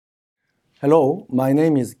Hello, my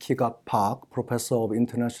name is Ki-Gak Park, Professor of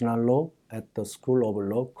International Law at the School of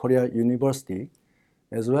Law, Korea University,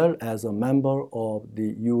 as well as a member of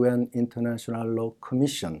the UN International Law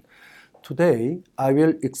Commission. Today, I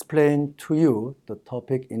will explain to you the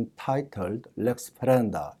topic entitled Lex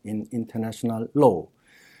Ferenda in International Law.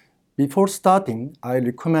 Before starting, I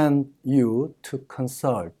recommend you to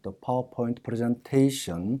consult the PowerPoint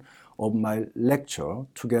presentation of my lecture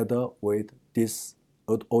together with this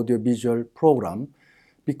audiovisual program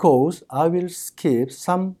because I will skip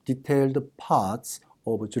some detailed parts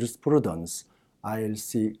of jurisprudence,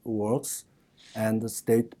 ILC works, and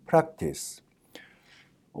state practice.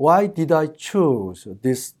 Why did I choose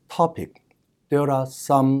this topic? There are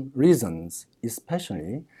some reasons,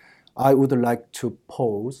 especially I would like to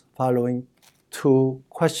pose following two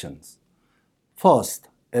questions. First,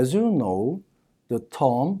 as you know, the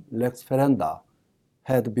term lex ferenda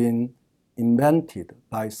had been invented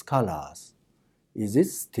by scholars. Is it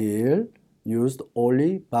still used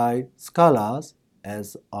only by scholars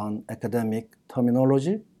as an academic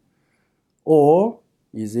terminology? Or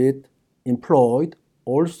is it employed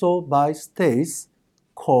also by states,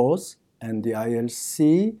 courts, and the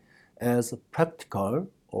ILC as a practical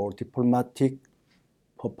or diplomatic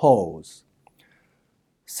purpose?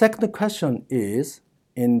 Second question is,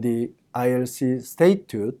 in the ILC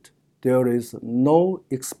statute, there is no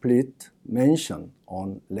explicit mention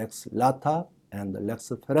on lex lata and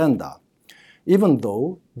lex ferenda, even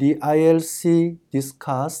though the ILC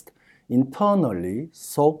discussed internally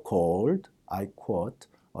so-called, I quote,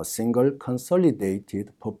 a single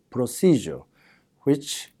consolidated procedure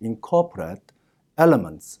which incorporate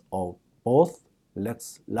elements of both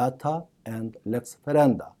lex lata and lex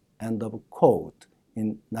ferenda, end of quote,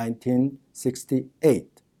 in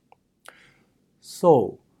 1968.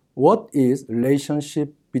 So, what is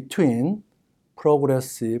relationship between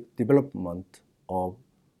progressive development of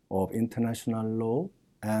international law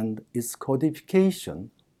and its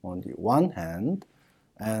codification on the one hand,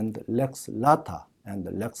 and lex lata and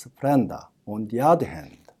lex ferenda on the other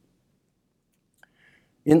hand?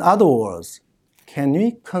 In other words, can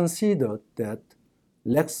we consider that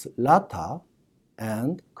lex lata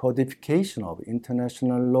and codification of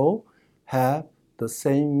international law have the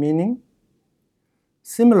same meaning?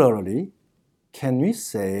 Similarly, can we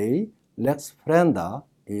say lex ferenda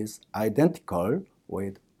is identical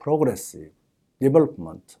with progressive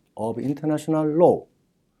development of international law?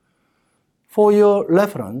 For your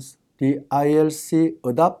reference, the ILC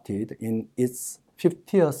adopted in its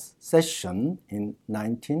 50th session in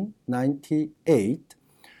 1998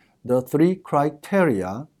 the three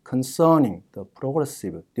criteria concerning the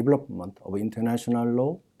progressive development of international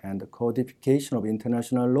law and the codification of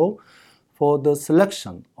international law for the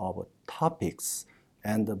selection of topics,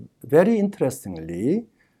 and very interestingly,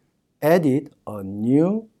 added a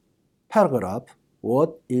new paragraph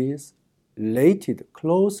what is related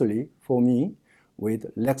closely for me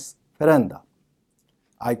with lex ferenda.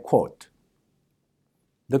 I quote,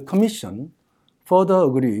 "The Commission further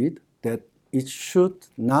agreed that it should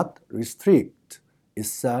not restrict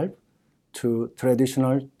itself to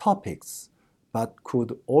traditional topics, but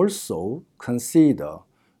could also consider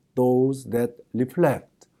those that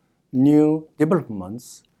reflect new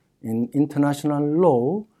developments in international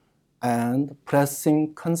law and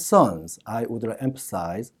pressing concerns," I would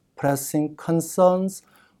emphasize, pressing concerns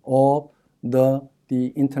of the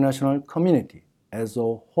international community as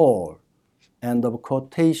a whole, end of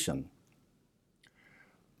quotation.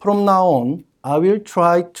 From now on, I will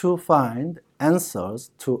try to find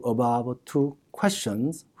answers to above two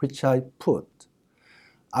questions which I put.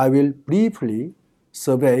 I will briefly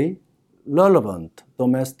survey relevant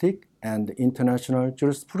domestic and international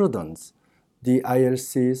jurisprudence, the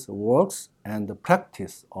ILC's works and the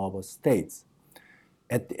practice of states.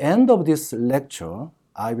 At the end of this lecture,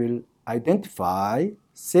 I will identify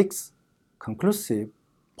 6 conclusive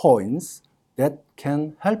points that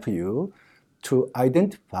can help you to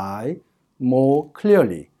identify more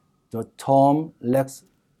clearly the term lex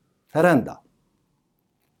ferenda.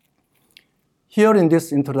 Here in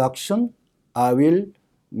this introduction, I will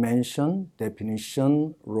mention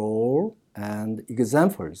definition, role, and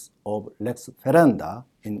examples of lex ferenda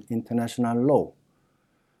in international law.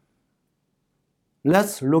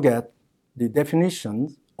 Let's look at the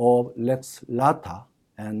definitions of lex lata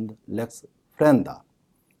and lex ferenda.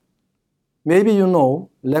 Maybe you know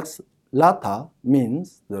lex lata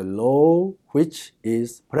means the law which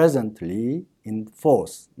is presently in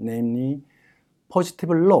force, namely positive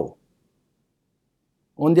law.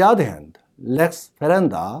 On the other hand, lex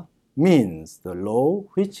ferenda means the law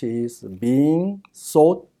which is being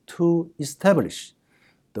sought to establish,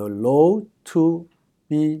 the law to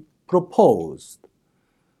be proposed.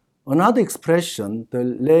 Another expression, the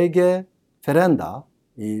lege ferenda,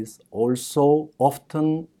 is also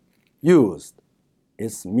often used.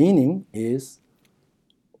 Its meaning is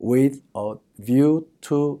with a view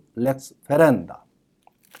to lex ferenda.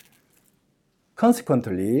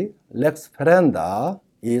 Consequently, lex ferenda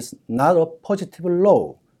is not a positive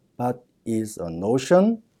law, but is a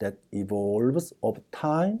notion that evolves over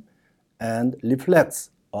time and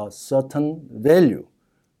reflects a certain value,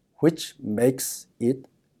 which makes it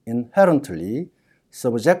inherently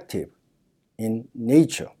subjective in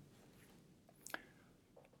nature.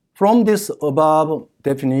 From this above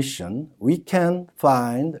definition, we can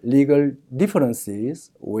find legal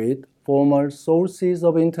differences with formal sources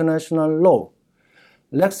of international law.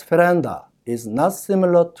 Lex ferenda is not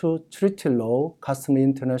similar to treaty law, customary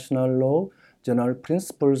international law, general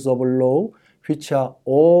principles of law, which are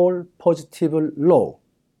all positive law.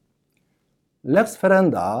 Lex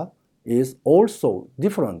ferenda is also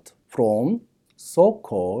different from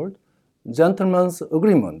so-called gentleman's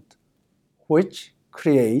agreement, which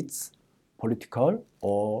creates political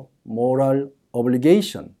or moral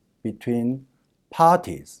obligation between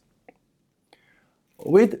parties.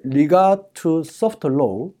 With regard to soft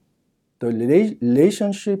law, the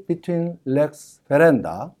relationship between lex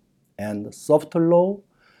ferenda and soft law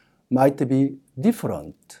might be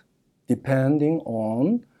different depending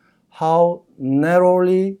on how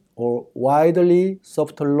narrowly or widely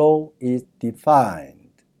soft law is defined.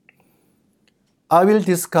 I will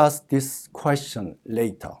discuss this question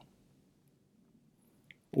later.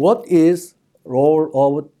 What is role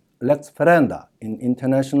of lex ferenda in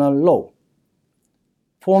international law?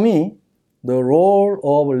 For me, the role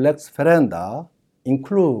of lex ferenda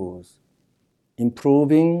includes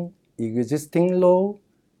improving existing law,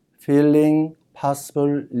 filling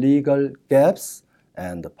possible legal gaps,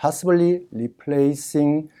 and possibly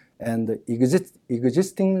replacing an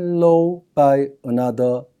existing law by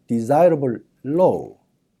another desirable law.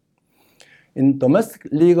 In domestic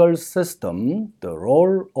legal system, the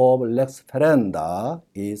role of lex ferenda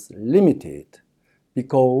is limited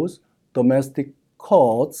because domestic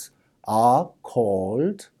courts are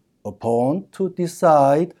called upon to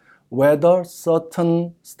decide whether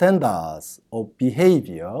certain standards of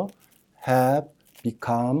behavior have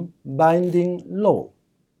become binding law.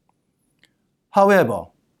 However,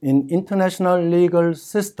 in international legal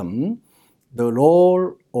system, the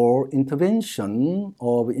role or intervention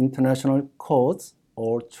of international courts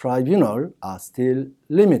or tribunal are still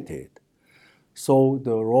limited. So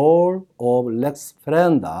the role of lex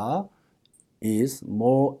ferenda is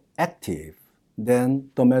more active than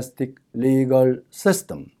domestic legal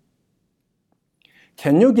system.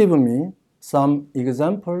 Can you give me some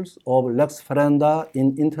examples of lex ferenda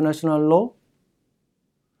in international law?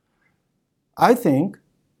 I think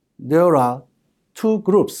there are two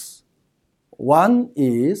groups. One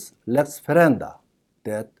is lex ferenda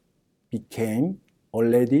that became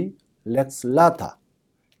already lex lata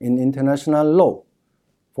in international law.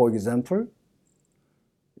 For example,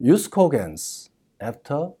 jus cogens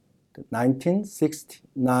after the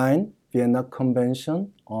 1969 Vienna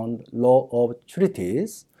Convention on Law of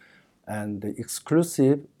Treaties and the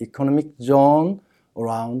exclusive economic zone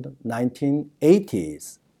around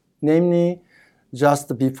 1980s, namely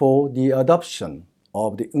just before the adoption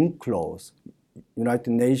of the UNCLOS,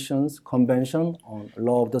 United Nations Convention on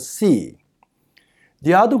Law of the Sea.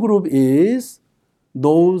 The other group is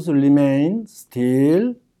those remain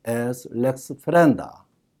still as lex ferenda.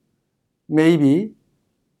 Maybe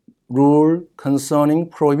rule concerning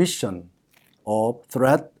prohibition of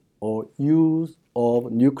threat or use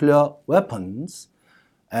of nuclear weapons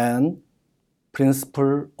and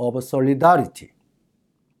principle of solidarity.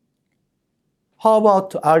 How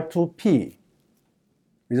about R2P,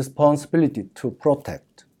 responsibility to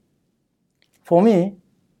protect? For me,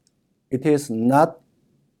 it is not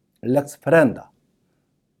lex ferenda,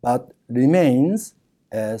 but remains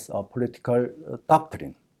as a political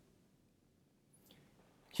doctrine.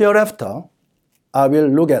 Hereafter, I will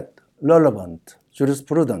look at relevant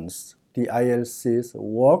jurisprudence, the ILC's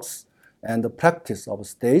works and the practice of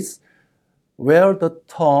states where the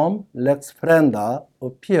term lex ferenda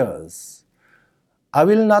appears. I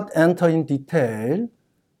will not enter in detail,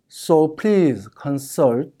 so please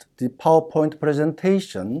consult the PowerPoint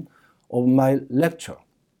presentation of my lecture.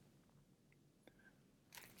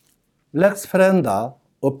 Lex ferenda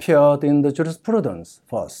appeared in the jurisprudence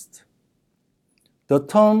first. The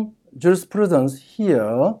term jurisprudence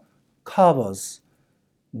here covers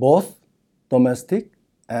both domestic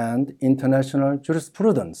and international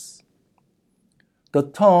jurisprudence. The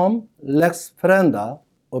term lex ferenda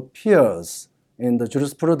appears in the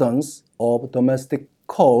jurisprudence of domestic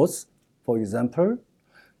courts, for example,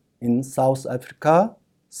 in South Africa,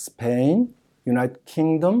 Spain, United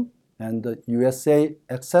Kingdom, and the USA,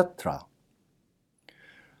 etc.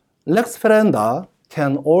 Lex ferenda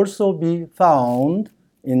can also be found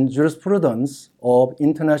in jurisprudence of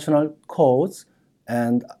international courts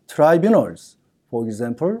and tribunals, for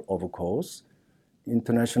example, of course,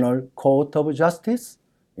 International Court of Justice,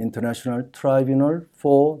 International Tribunal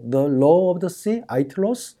for the Law of the Sea,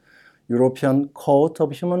 ITLOS, European Court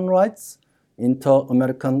of Human Rights,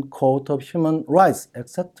 Inter-American Court of Human Rights,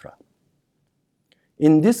 etc.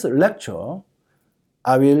 In this lecture,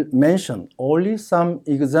 I will mention only some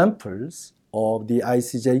examples of the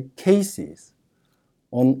ICJ cases.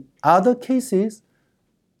 On other cases,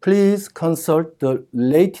 please consult the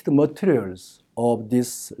related materials of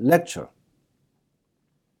this lecture.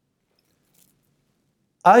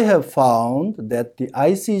 I have found that the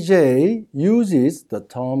ICJ uses the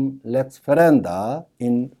term lex ferenda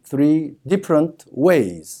in 3 different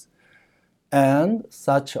ways, and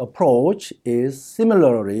such approach is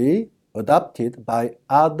similarly adopted by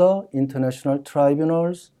other international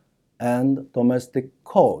tribunals and domestic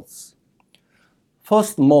courts.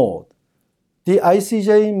 First mode, the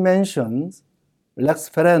ICJ mentions lex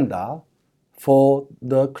ferenda for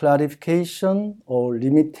the clarification or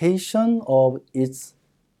limitation of its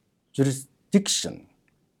jurisdiction.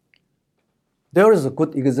 There is a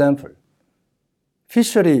good example.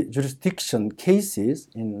 Fishery jurisdiction cases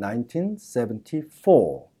in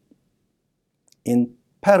 1974. In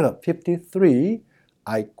paragraph 53,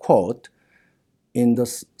 I quote, "In the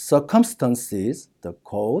circumstances, the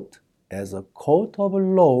court, as a court of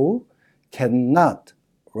law, cannot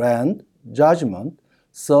render judgment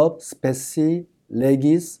sub specie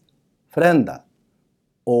legis ferenda,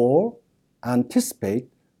 or anticipate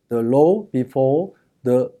the law before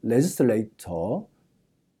the legislator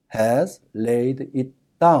has laid it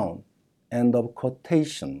down." End of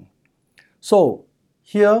quotation. So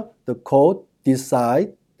here the court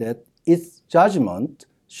decides that its judgment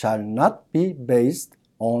shall not be based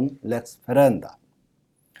on lex ferenda.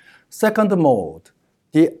 Second mode,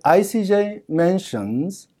 the ICJ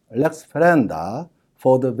mentions lex ferenda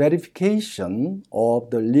for the verification of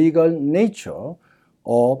the legal nature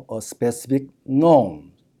of a specific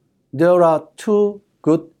norm. There are 2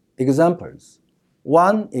 good examples.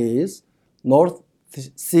 One is North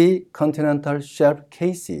Sea continental shelf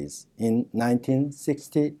cases in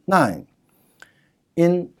 1969.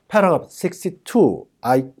 In paragraph 62,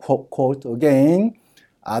 I quote again,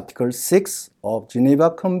 Article 6 of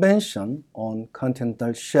Geneva Convention on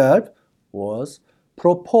Continental Shelf was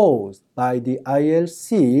proposed by the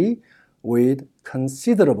ILC with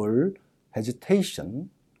considerable hesitation,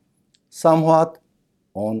 somewhat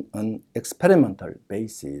on an experimental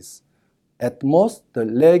basis, at most the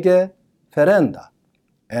lege ferenda,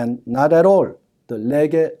 and not at all the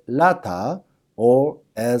lege lata, or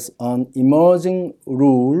as an emerging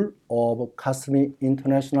rule of customary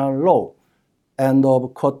international law. End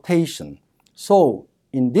of quotation. So,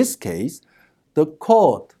 in this case, the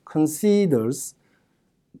court considers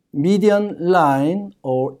median line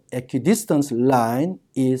or equidistance line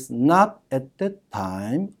is not at that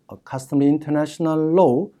time a customary international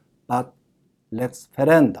law, but lex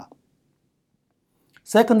ferenda.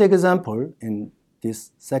 Second example in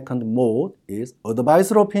this second mode is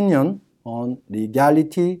advisory opinion on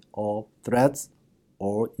legality of threats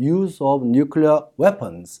or use of nuclear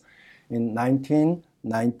weapons in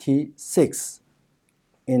 1996.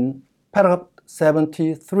 In paragraph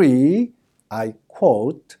 73, I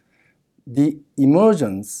quote, "The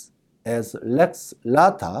emergence as lex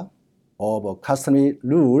lata of a customary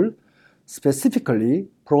rule specifically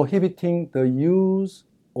prohibiting the use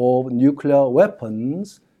of nuclear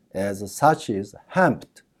weapons as such is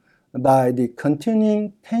hampered by the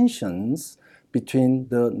continuing tensions between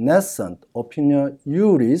the nascent opinion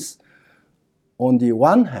juris on the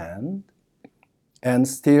one hand and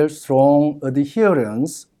still strong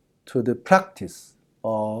adherence to the practice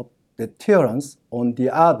of deterrence on the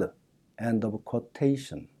other." End of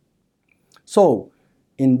quotation. So,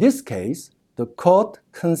 in this case, the court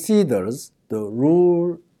considers the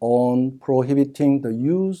rule on prohibiting the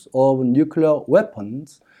use of nuclear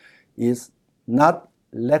weapons is not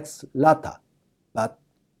lex lata, but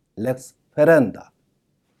lex ferenda.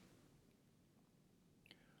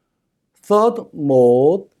 Third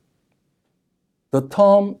mode, the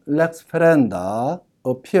term lex ferenda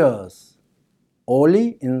appears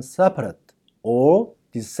only in separate or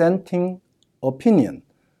dissenting opinion,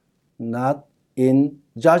 not in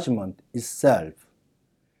judgment itself.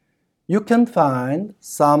 You can find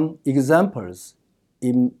some examples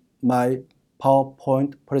in my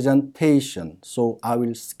PowerPoint presentation, so I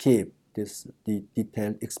will skip the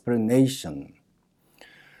detailed explanation.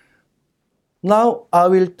 Now I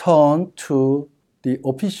will turn to the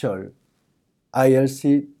official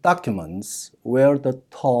ILC documents where the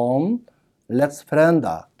term lex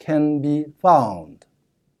ferenda can be found.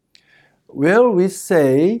 Where we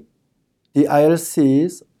say the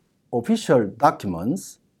ILC's official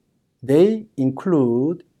documents, they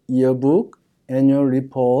include yearbook, annual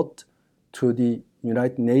report to the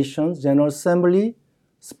United Nations General Assembly,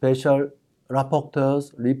 special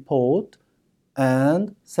rapporteur's report,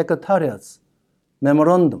 and secretariat's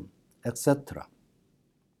memorandum, etc.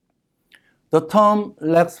 The term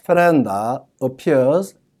lex ferenda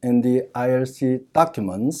appears in the ILC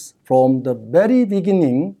documents from the very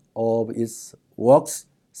beginning of its works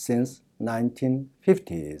since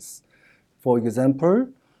 1950s. For example,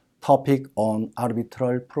 topic on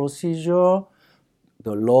arbitral procedure,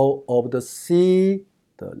 the law of the sea,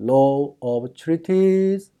 the law of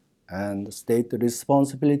treaties, and state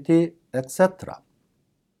responsibility, etc.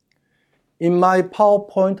 In my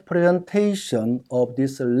PowerPoint presentation of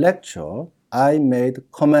this lecture, I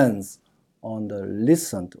made comments on the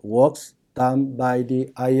recent works done by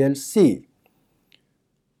the ILC.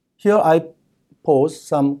 Here I post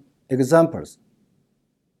some examples.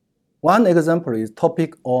 One example is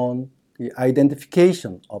topic on the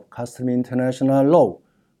identification of customary international law,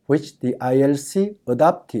 which the ILC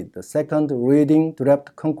adopted the second reading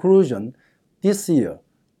draft conclusion this year,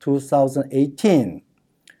 2018.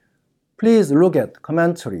 Please look at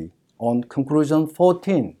commentary on conclusion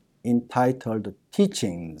 14 entitled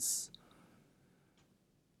Teachings.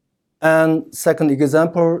 And second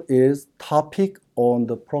example is topic on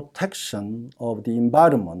the protection of the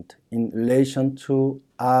environment in relation to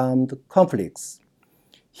armed conflicts.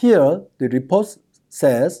 Here, the report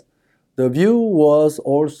says the view was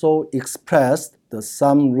also expressed that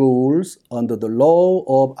some rules under the law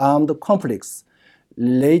of armed conflicts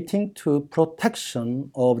relating to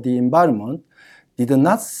protection of the environment did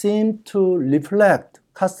not seem to reflect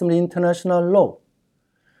customary international law.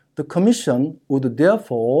 The Commission would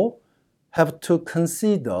therefore have to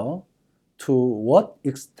consider to what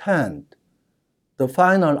extent the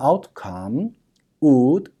final outcome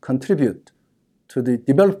would contribute to the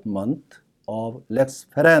development of lex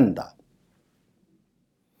ferenda.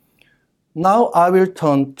 Now I will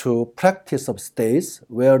turn to practice of states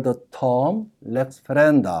where the term lex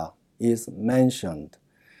ferenda is mentioned.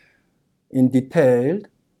 In detail,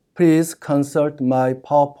 please consult my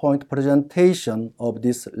PowerPoint presentation of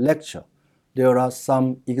this lecture. There are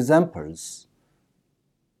some examples.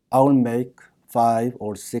 I will make 5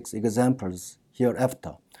 or 6 examples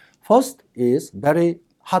hereafter. First is very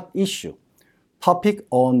hot issue, topic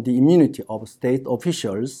on the immunity of state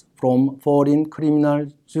officials from foreign criminal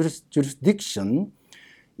jurisdiction,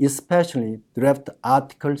 especially draft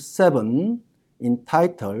Article 7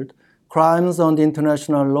 entitled Crimes under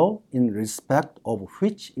International Law in respect of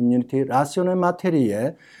which immunity ratione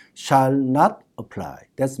materiae shall not apply.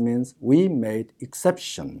 That means we made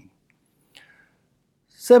exception.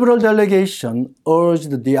 Several delegations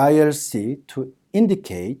urged the ILC to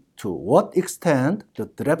indicate to what extent the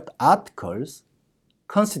draft articles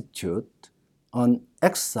constitute an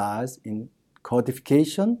exercise in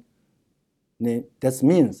codification, that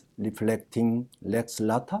means reflecting lex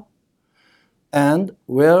lata, and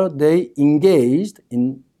where they engaged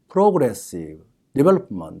in progressive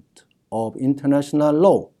development of international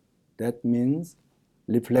law, that means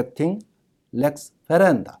reflecting lex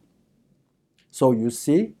ferenda. So you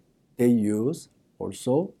see, they use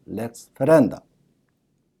also lex ferenda.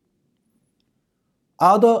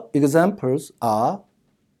 Other examples are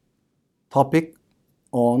topic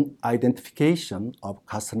on identification of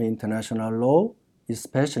customary international law,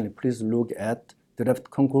 especially please look at draft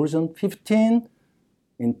conclusion 15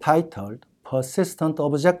 entitled Persistent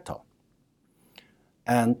Objector,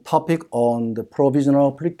 and topic on the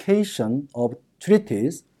provisional application of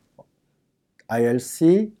treaties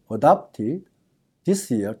ILC adopted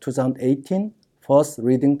this year, 2018, first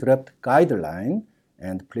reading draft guideline,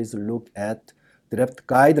 and please look at draft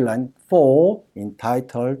guideline 4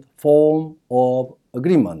 entitled Form of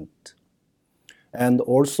Agreement, and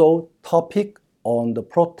also topic on the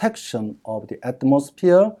protection of the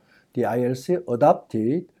atmosphere, the ILC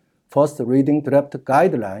adopted first reading draft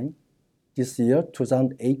guideline this year,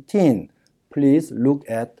 2018. Please look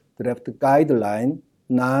at draft guideline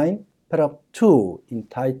 9, paragraph 2,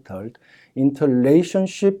 entitled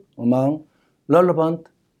Interrelationship among Relevant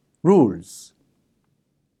Rules.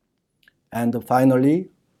 And finally,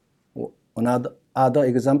 another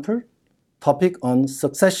example, topic on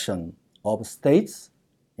succession of states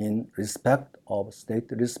in respect of state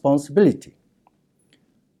responsibility.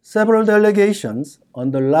 Several delegations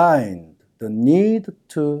underlined the need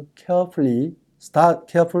to careful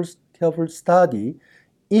study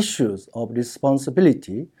issues of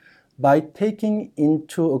responsibility by taking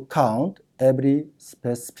into account every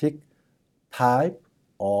specific type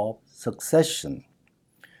of succession.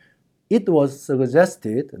 It was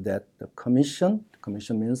suggested that the Commission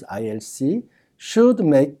means ILC, should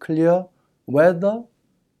make clear whether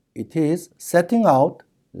it is setting out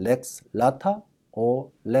lex lata or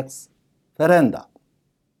lex ferenda.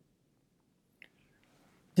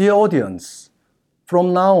 Dear audience,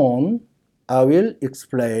 from now on, I will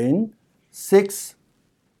explain 6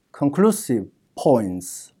 conclusive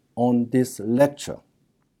points on this lecture.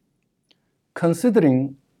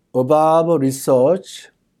 Considering above research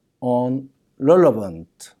on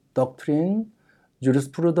relevant doctrine,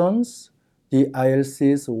 jurisprudence, the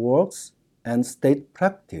ILC's works, and state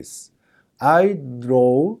practice, I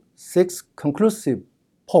draw 6 conclusive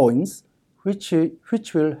points which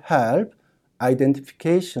will help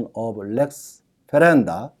identification of lex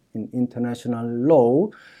ferenda in international law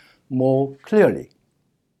more clearly.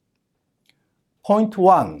 Point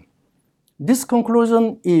 1. This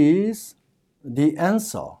conclusion is the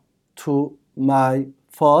answer to my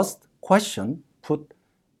first question put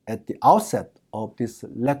at the outset of this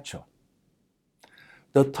lecture.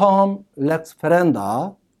 The term lex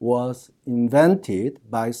ferenda was invented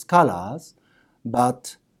by scholars,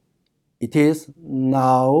 but it is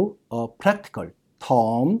now a practical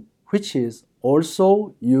term which is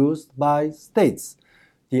also used by states,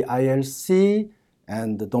 the ILC,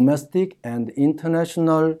 and the domestic and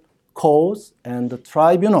international courts and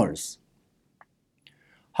tribunals.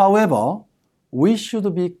 However, we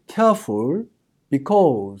should be careful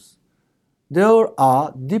because there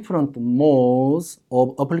are different modes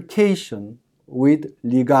of application with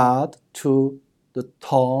regard to the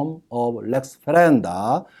term of lex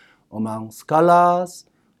ferenda among scholars,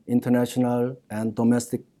 international and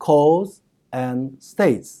domestic courts, and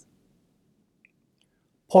states.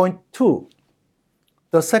 Point 2.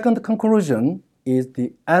 The second conclusion is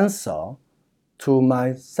the answer to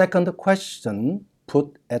my second question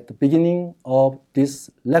put at the beginning of this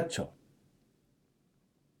lecture.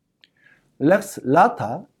 Lex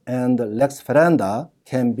lata and lex ferenda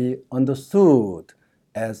can be understood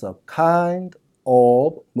as a kind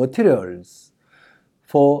of materials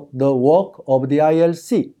for the work of the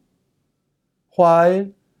ILC,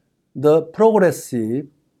 while the progressive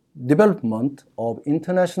development of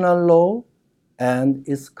international law and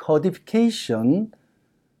its codification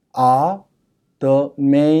are the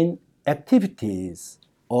main activities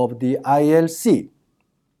of the ILC.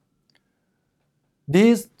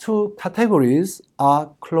 These 2 categories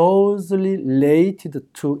are closely related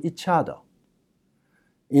to each other.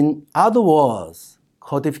 In other words,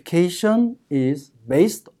 codification is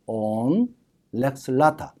based on lex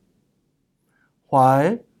lata,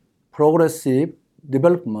 while progressive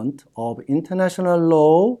development of international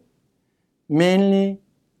law mainly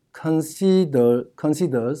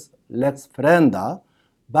considers lex ferenda,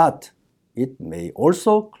 but it may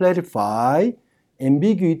also clarify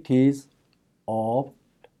ambiguities of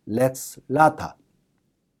lex lata.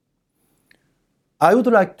 I would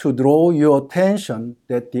like to draw your attention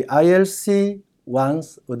that the ILC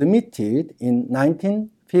once admitted in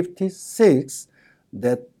 1956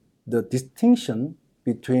 that the distinction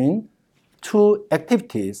between 2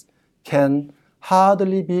 activities can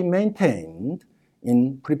hardly be maintained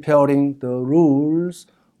in preparing the rules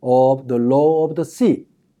of the law of the sea.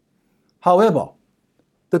 However,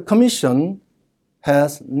 the Commission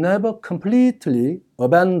has never completely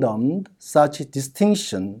abandoned such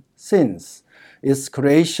distinction since its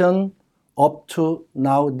creation up to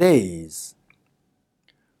nowadays.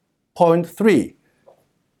 Point 3.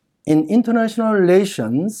 In international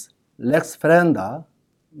relations, lex ferenda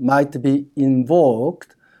might be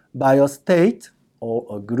invoked by a state or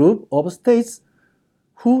a group of states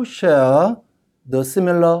who share the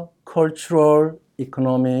similar cultural,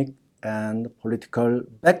 economic, and political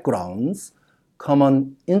backgrounds,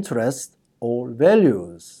 common interests, or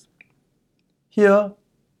values. Here,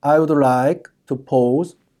 I would like to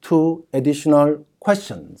pose 2 additional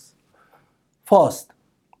questions. First,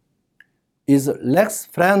 is lex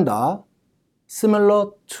ferenda similar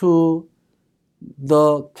to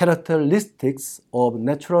the characteristics of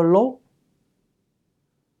natural law?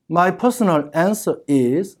 My personal answer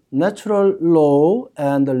is natural law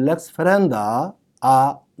and lex ferenda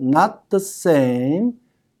are not the same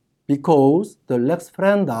because the lex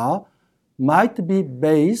ferenda might be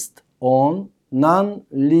based on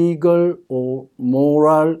non-legal or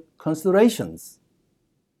moral considerations.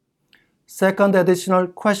 Second additional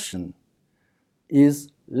question, is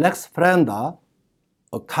lex ferenda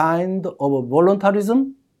a kind of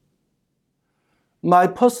voluntarism? My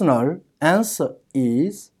personal answer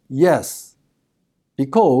is yes,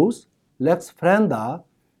 because lex ferenda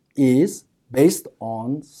is based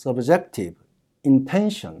on subjective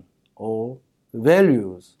intention or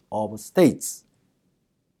values of states.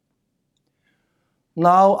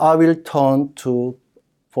 Now I will turn to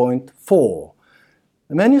point 4.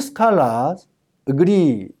 Many scholars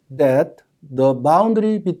agree that the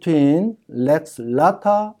boundary between lex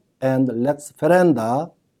lata and lex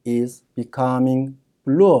ferenda is becoming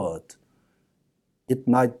blurred. It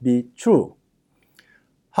might be true.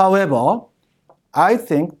 However, I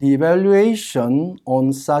think the evaluation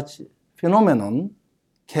on such phenomenon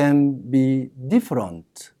can be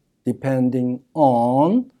different depending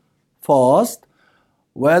on, first,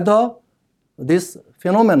 whether this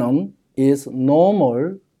phenomenon is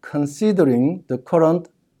normal considering the current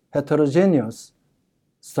heterogeneous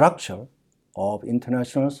structure of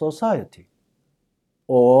international society,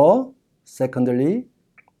 or secondly,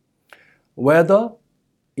 whether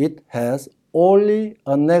it has only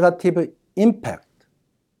a negative impact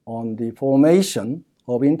on the formation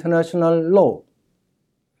of international law.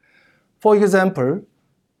 For example,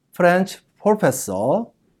 French professor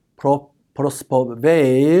Prosper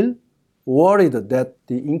Weil worried that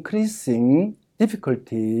the increasing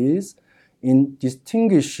difficulties in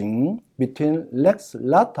distinguishing between lex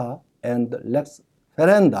lata and lex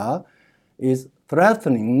ferenda is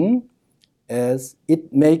threatening, as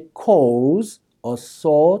it may cause a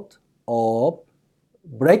sort of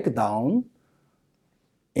breakdown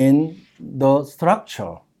in the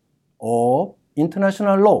structure of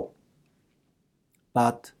international law.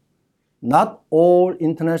 But not all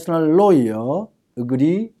international lawyers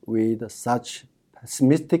agree with such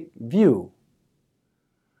pessimistic view.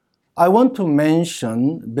 I want to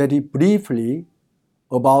mention very briefly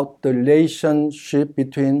about the relationship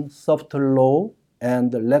between soft law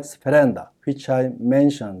and lex ferenda, which I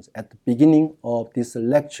mentioned at the beginning of this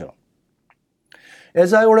lecture.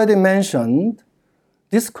 As I already mentioned,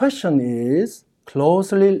 this question is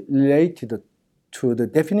closely related to the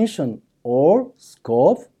definition or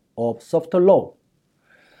scope of soft law.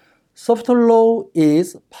 Soft law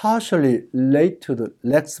is partially related to the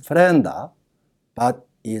lex ferenda, but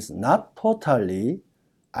is not totally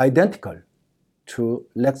identical to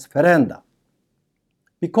lex ferenda,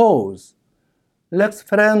 because lex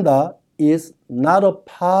ferenda is not a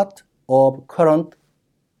part of current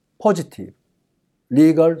positive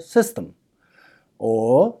legal system,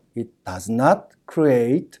 or it does not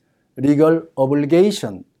create legal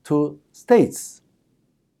obligation to states.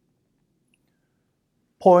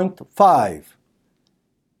 Point 5.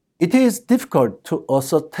 It is difficult to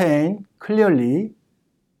ascertain clearly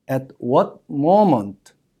at what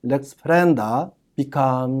moment lex ferenda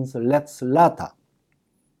becomes lex lata.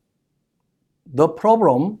 The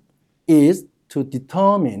problem is to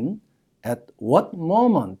determine at what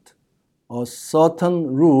moment a certain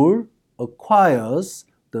rule acquires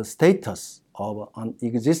the status of an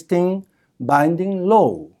existing binding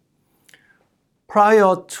law.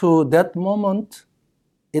 Prior to that moment,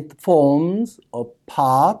 it forms a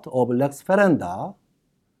part of lex ferenda.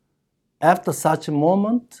 After such a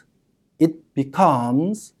moment, it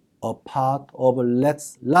becomes a part of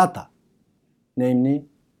lex lata, namely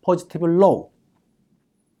positive law.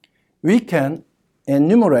 We can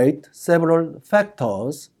enumerate several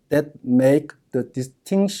factors that make the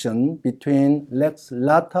distinction between lex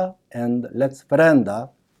lata and lex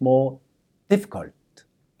ferenda more difficult.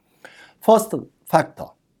 First factor,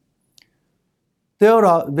 there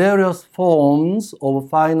are various forms of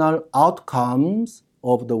final outcomes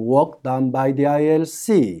of the work done by the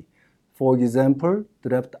ILC. For example,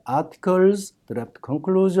 draft articles, draft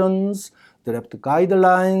conclusions, draft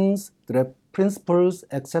guidelines, draft principles,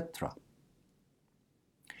 etc.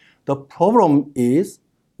 The problem is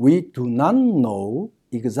we do not know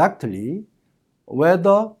exactly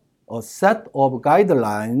whether a set of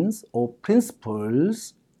guidelines or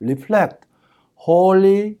principles reflect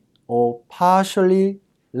wholly or partially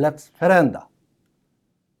lex ferenda.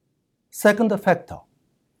 Second factor,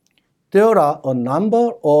 there are a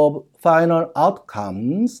number of final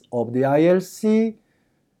outcomes of the ILC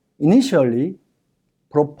initially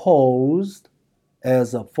proposed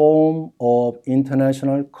as a form of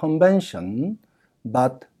international convention,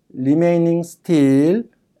 but remaining still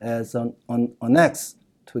as an annex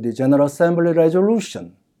to the General Assembly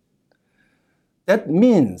resolution. That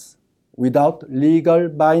means without legal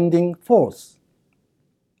binding force.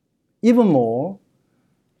 Even more,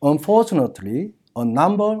 unfortunately, a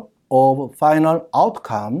number of final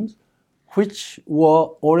outcomes which were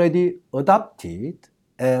already adopted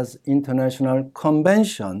as international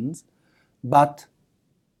conventions, but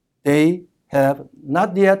they have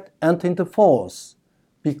not yet entered into force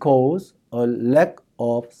because a lack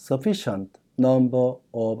of sufficient number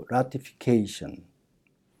of ratification.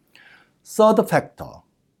 Third factor,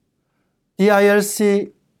 the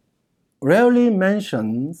ILC rarely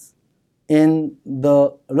mentions in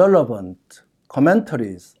the relevant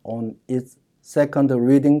commentaries on its second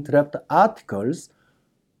reading draft articles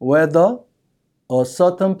whether a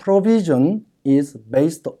certain provision is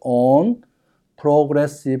based on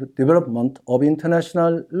progressive development of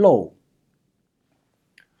international law.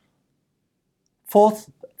 Fourth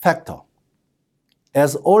factor,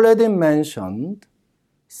 as already mentioned,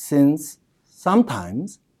 since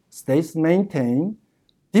sometimes states maintain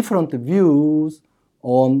different views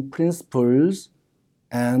on principles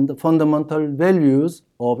and fundamental values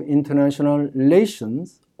of international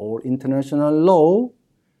relations or international law,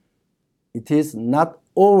 it is not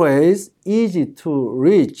always easy to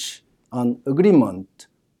reach an agreement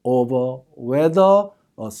over whether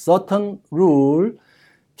a certain rule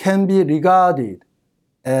can be regarded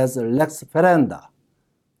as lex ferenda,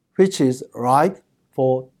 which is ripe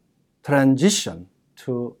for transition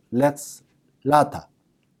to lex lata.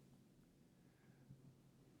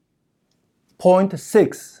 Point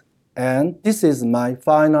 6, and this is my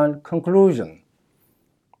final conclusion.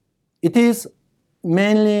 It is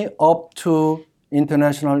mainly up to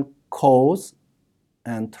international courts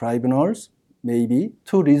and tribunals, maybe,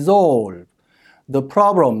 to resolve the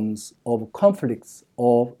problems of conflicts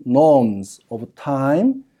of norms of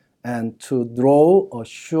time and to draw a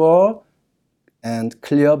sure and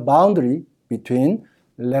clear boundary between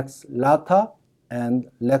lex lata and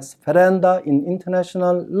lex ferenda in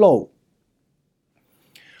international law.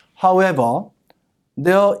 However,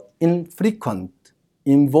 their infrequent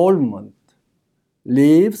involvement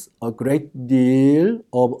leaves a great deal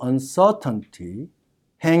of uncertainty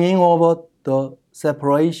hanging over the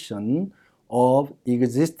separation of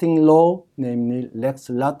existing law, namely lex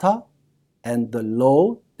lata, and the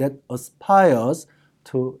law that aspires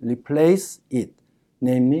to replace it,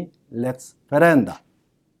 namely lex ferenda.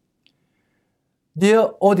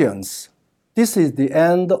 Dear audience, this is the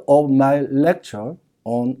end of my lecture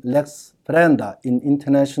on lex ferenda in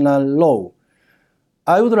international law.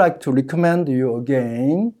 I would like to recommend you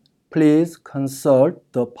again, please consult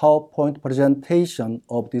the PowerPoint presentation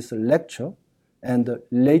of this lecture and the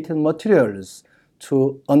related materials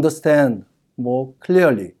to understand more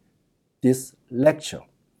clearly this lecture.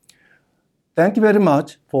 Thank you very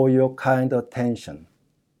much for your kind attention.